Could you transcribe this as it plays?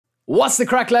What's the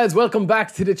crack, lads? Welcome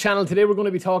back to the channel. Today we're going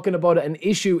to be talking about an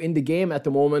issue in the game at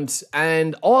the moment.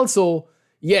 And also,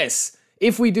 yes,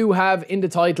 if we do have in the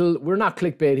title, we're not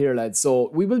clickbait here, lads. So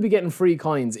we will be getting free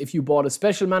coins if you bought a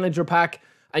special manager pack,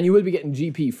 and you will be getting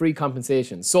GP, free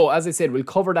compensation. So as I said, we'll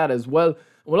cover that as well.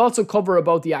 We'll also cover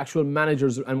about the actual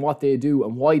managers and what they do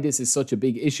and why this is such a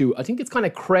big issue. I think it's kind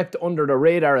of crept under the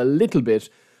radar a little bit.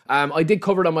 I did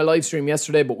cover it on my live stream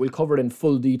yesterday, but we'll cover it in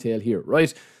full detail here,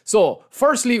 right? So,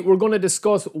 firstly, we're going to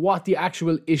discuss what the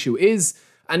actual issue is,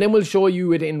 and then we'll show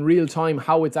you it in real time,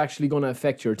 how it's actually going to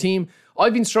affect your team.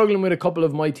 I've been struggling with a couple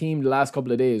of my team the last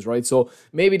couple of days, right? So,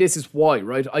 maybe this is why,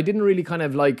 right? I didn't really kind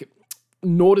of like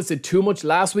notice it too much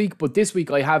last week, but this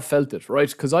week I have felt it, right?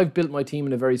 Because I've built my team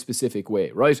in a very specific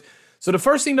way, right? So, the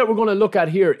first thing that we're going to look at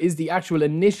here is the actual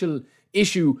initial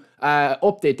issue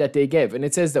update that they gave, and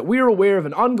it says that we're aware of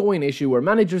an ongoing issue where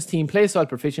managers' team playstyle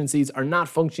proficiencies are not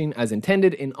functioning as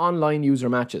intended in online user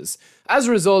matches. As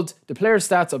a result, the player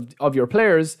stats of your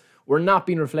players were not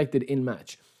being reflected in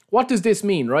match. What does this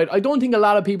mean, right? I don't think a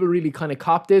lot of people really kind of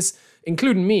cop this,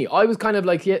 including me. I was kind of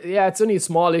like, yeah, it's only a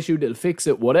small issue, they'll fix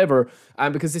it, whatever,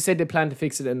 because they said they plan to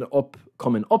fix it in the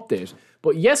upcoming update.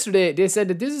 But yesterday, they said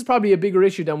that this is probably a bigger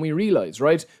issue than we realize,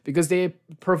 right? Because they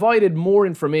provided more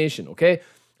information, okay?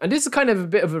 And this is kind of a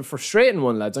bit of a frustrating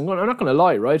one, lads. I'm not going to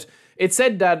lie, right? It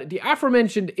said that the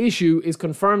aforementioned issue is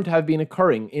confirmed to have been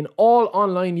occurring in all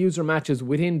online user matches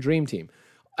within Dream Team.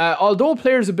 Although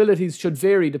players' abilities should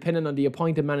vary depending on the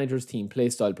appointed manager's team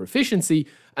playstyle proficiency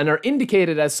and are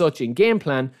indicated as such in game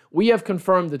plan, we have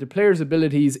confirmed that the players'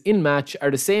 abilities in match are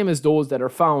the same as those that are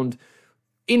found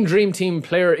in Dream Team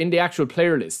player, in the actual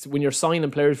player list when you're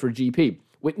signing players for GP,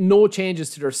 with no changes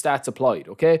to their stats applied,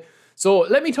 okay? So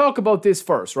let me talk about this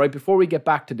first, right, before we get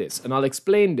back to this, and I'll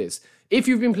explain this. If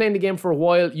you've been playing the game for a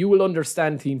while, you will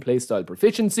understand team playstyle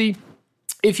proficiency.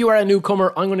 If you are a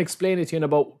newcomer, I'm going to explain it to you in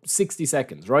about 60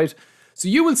 seconds, right? So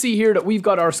you will see here that we've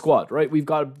got our squad, right? We've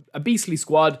got a beastly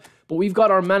squad, but we've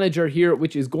got our manager here,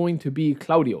 which is going to be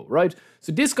Claudio, right?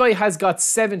 So this guy has got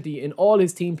 70 in all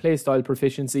his team playstyle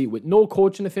proficiency with no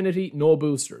coaching affinity, no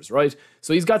boosters, right?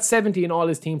 So he's got 70 in all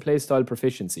his team playstyle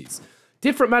proficiencies.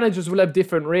 Different managers will have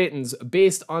different ratings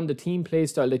based on the team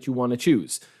playstyle that you want to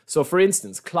choose. So for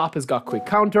instance, Klopp has got quick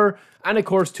counter, and of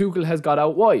course Tuchel has got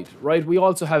out wide, right? We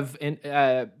also have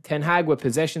Ten Hag with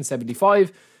possession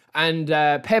 75, and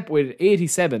Pep with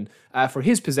 87 for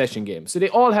his possession game. So they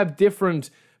all have different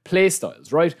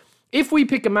playstyles, right? If we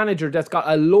pick a manager that's got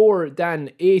a lower than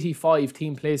 85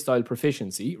 team playstyle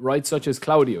proficiency, right, such as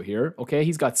Claudio here, okay,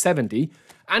 he's got 70,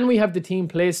 and we have the team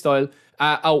playstyle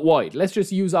out wide. Let's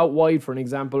just use out wide for an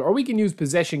example, or we can use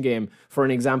possession game for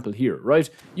an example here, right?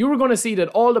 You are going to see that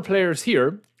all the players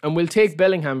here, and we'll take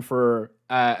Bellingham for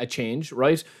a change,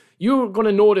 right? You're going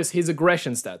to notice his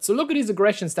aggression stat. So look at his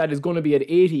aggression stat is going to be at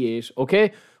 88,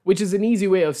 okay? Which is an easy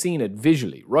way of seeing it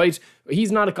visually, right?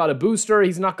 He's not got a booster,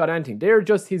 he's not got anything. They're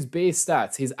just his base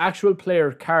stats, his actual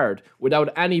player card without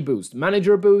any boost.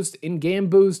 Manager boost, in-game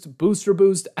boost, booster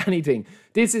boost, anything.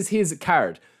 This is his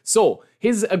card. So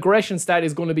his aggression stat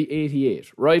is going to be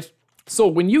 88, right? So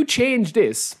when you change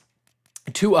this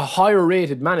to a higher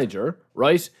rated manager,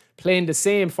 right, playing the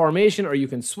same formation, or you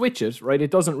can switch it, right, it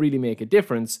doesn't really make a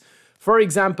difference. For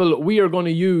example, we're going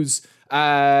to use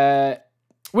Pep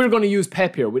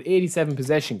here with 87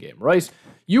 possession game, right?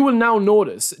 You will now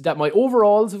notice that my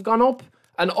overalls have gone up,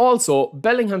 and also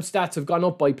Bellingham stats have gone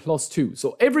up by +2.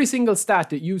 So every single stat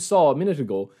that you saw a minute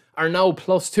ago are now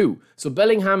 +2. So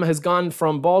Bellingham has gone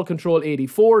from ball control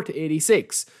 84 to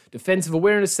 86, defensive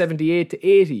awareness 78 to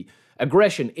 80,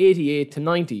 aggression 88 to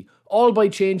 90, all by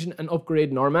changing and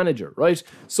upgrading our manager, right?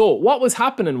 So what was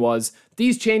happening was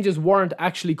these changes weren't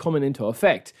actually coming into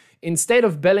effect. Instead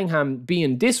of Bellingham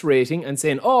being this rating and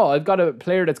saying, oh, I've got a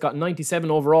player that's got 97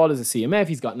 overall as a CMF,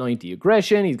 he's got 90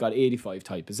 aggression, he's got 85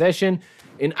 tight possession.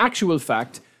 In actual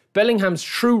fact, Bellingham's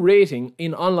true rating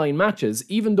in online matches,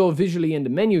 even though visually in the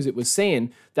menus it was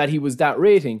saying that he was that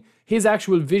rating, his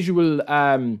actual visual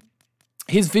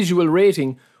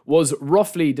rating was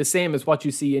roughly the same as what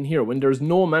you see in here when there's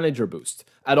no manager boost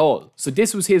at all. So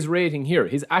this was his rating here.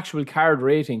 His actual card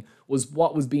rating was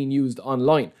what was being used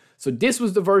online. So this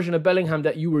was the version of Bellingham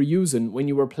that you were using when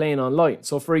you were playing online.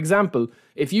 So for example,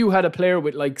 if you had a player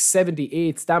with like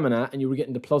 78 stamina and you were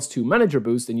getting the +2 manager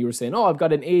boost and you were saying, oh, I've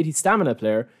got an 80 stamina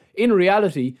player, in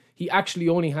reality, he actually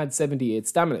only had 78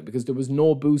 stamina because there was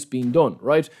no boost being done,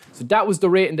 right? So that was the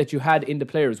rating that you had in the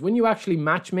players. When you actually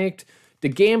matchmaked, the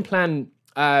game plan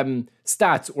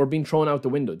stats were being thrown out the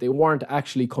window. They weren't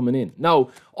actually coming in. Now,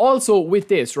 also with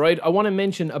this, right, I want to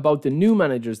mention about the new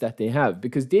managers that they have,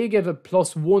 because they give a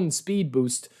 +1 speed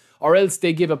boost or else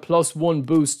they give a +1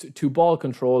 boost to ball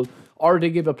control, or they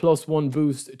give a +1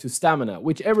 boost to stamina.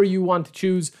 Whichever you want to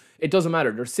choose, it doesn't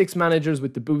matter. There's 6 managers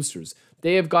with the boosters.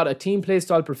 They have got a team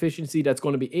playstyle proficiency that's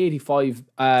going to be 85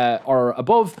 or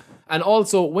above. And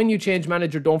also, when you change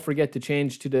manager, don't forget to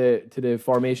change to the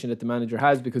formation that the manager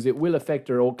has, because it will affect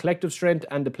their own collective strength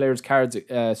and the player's cards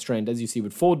strength, as you see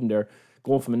with Foden there,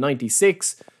 going from a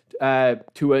 96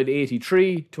 to an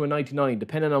 83 to a 99,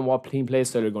 depending on what team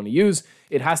playstyle you're going to use.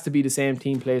 It has to be the same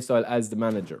team playstyle as the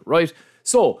manager, right?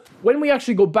 So when we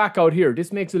actually go back out here,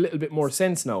 this makes a little bit more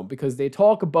sense now, because they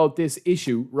talk about this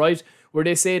issue, right, where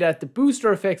they say that the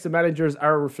booster effects of managers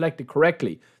are reflected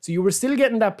correctly. So you were still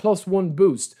getting that +1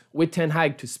 boost with Ten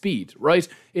Hag to speed, right?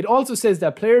 It also says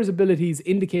that players' abilities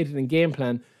indicated in game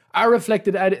plan are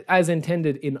reflected as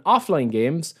intended in offline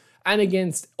games and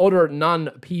against other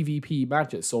non-PvP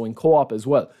matches, so in co-op as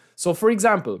well. So for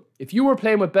example, if you were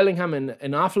playing with Bellingham in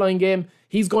an offline game,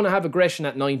 he's going to have aggression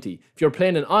at 90. If you're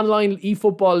playing an online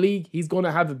eFootball league, he's going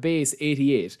to have a base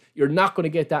 88. You're not going to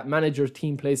get that manager's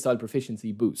team playstyle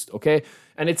proficiency boost, okay?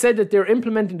 And it said that they're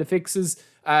implementing the fixes.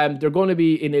 They're going to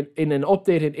be in an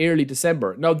update in early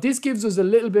December. Now, this gives us a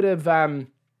little bit of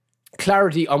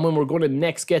clarity on when we're going to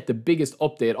next get the biggest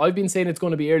update. I've been saying it's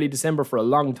going to be early December for a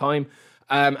long time.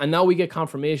 And now we get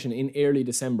confirmation in early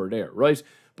December there, right?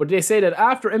 But they say that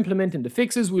after implementing the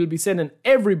fixes, we'll be sending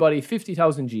everybody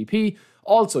 50,000 GP.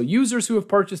 Also, users who have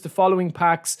purchased the following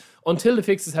packs until the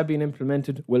fixes have been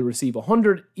implemented will receive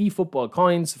 100 eFootball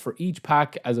coins for each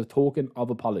pack as a token of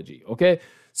apology, okay?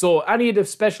 So any of the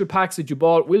special packs that you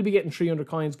bought will be getting 300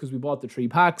 coins because we bought the 3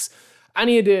 packs.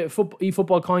 Any of the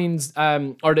eFootball coins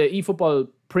or the eFootball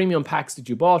premium packs that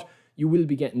you bought, you will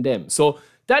be getting them. So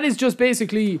that is just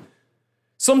basically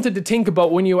something to think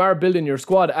about when you are building your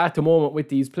squad at the moment with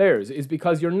these players, is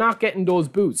because you're not getting those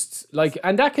boosts.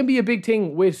 And that can be a big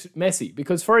thing with Messi,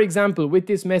 because for example, with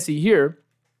this Messi here,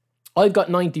 I've got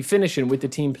 90 finishing with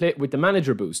the with the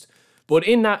manager boost. But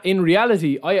in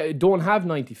reality, I don't have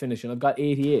 90 finishing, I've got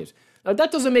 88. Now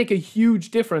that doesn't make a huge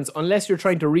difference unless you're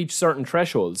trying to reach certain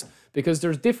thresholds, because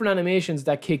there's different animations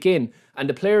that kick in and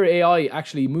the player AI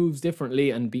actually moves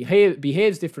differently and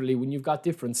behaves differently when you've got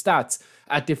different stats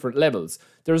at different levels.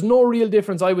 There's no real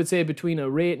difference, I would say, between a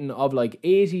rating of like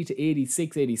 80 to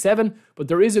 86, 87, but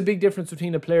there is a big difference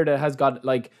between a player that has got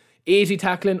like 80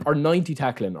 tackling or 90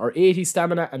 tackling, or 80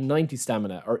 stamina and 90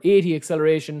 stamina, or 80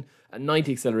 acceleration and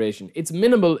 90 acceleration. It's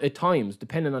minimal at times,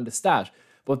 depending on the stat.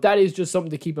 But that is just something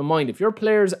to keep in mind. If your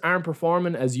players aren't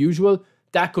performing as usual,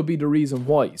 that could be the reason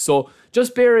why. So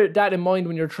just bear that in mind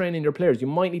when you're training your players. You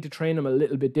might need to train them a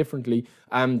little bit differently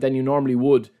than you normally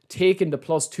would, taking the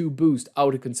 +2 boost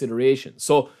out of consideration.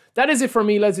 So that is it for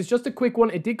me, lads. It's just a quick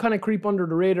one. It did kind of creep under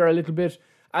the radar a little bit.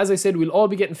 As I said, we'll all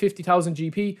be getting 50,000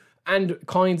 GP and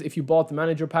coins if you bought the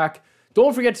manager pack.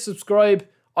 Don't forget to subscribe.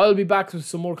 I'll be back with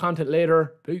some more content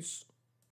later. Peace.